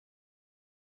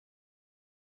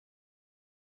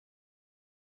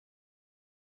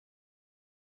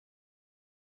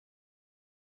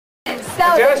So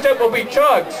Next step will be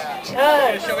Chugs.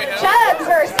 Chugs. Chugs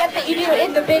are a step that you do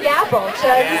in the Big Apple.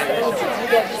 Chugs, since we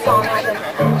get the song out of.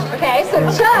 Okay, so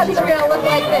chugs are going to look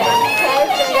like this. Okay,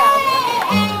 there we go.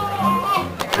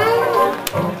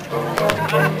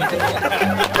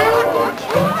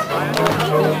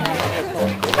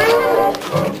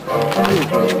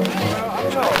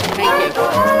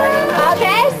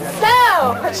 Okay, so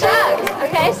for chugs.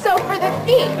 Okay, so for the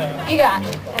feet, you got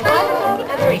and 1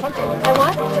 and 3, and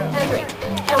 1 and 3,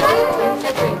 and 1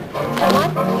 and 3, and 1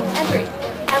 and 3,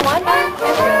 and 1 and 3,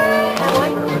 and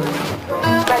 1.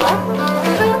 Right left.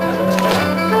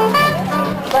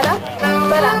 Ba-da,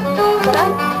 ba-da, ba-da, ba-da,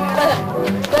 ba-da,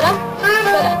 ba-da,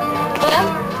 ba-da,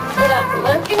 ba-da.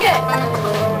 Looking good.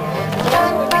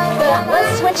 Ba-da.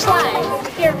 Let's switch lines.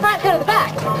 Here in front, go to the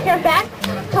back. Here in back,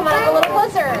 come on up a little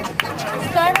closer.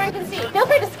 So everyone can see. Feel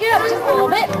free to scoot up just a little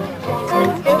bit.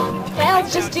 Okay,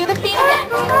 let's just do the feet again.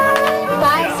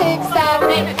 5, 6, 7,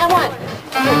 8, and 1.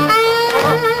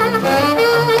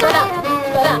 Ba-da,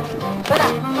 ba-da, ba-da,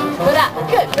 ba-da.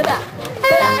 Good, ba-da,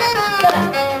 ba-da, ba-da,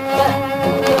 ba-da.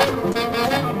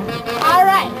 All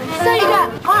right, so you got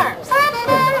arms. Up,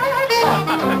 down, up, down,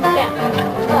 up, down.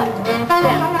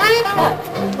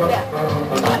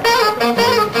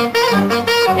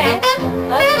 Okay,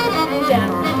 up, down,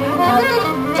 up,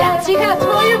 down. So you kind of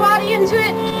throw your body into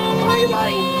it. Throw your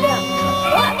body down,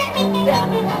 up, down,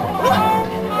 up, down,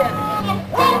 down,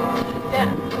 up,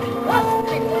 down.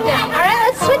 All right,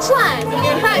 let's switch lines. You're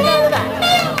in front, go to the back.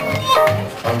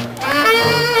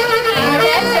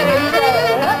 Okay, so we go up, down, up, down,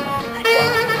 up,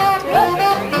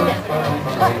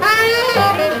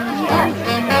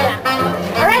 down.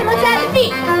 All right, let's add the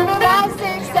feet. 5,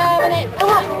 6, 7, 8, and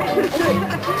 1, and 3,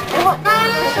 and 1,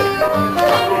 and 3.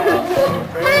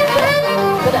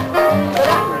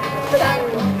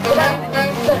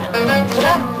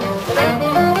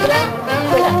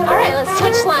 All right, let's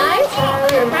switch lines.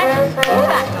 Go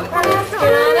back.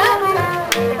 Scoot on up.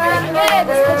 Good,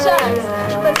 this is the chugs.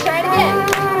 Let's try it again.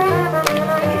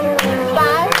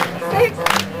 5, 6,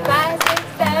 5, 6,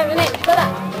 7, 8. Go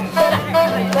up. Go up.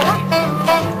 Go up.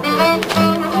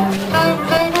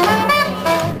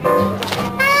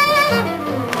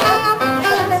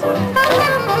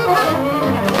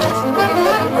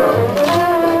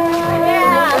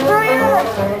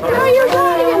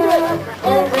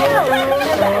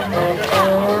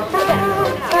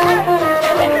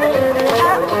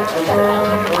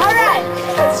 Alright,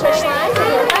 let's switch lines.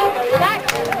 Back.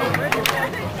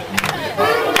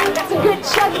 Got some good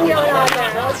chugging going on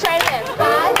there. Let's try it again.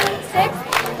 5, 6,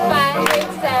 5, 6,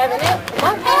 7, 8.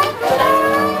 1,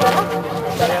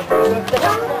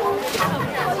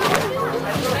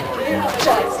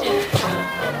 chugs.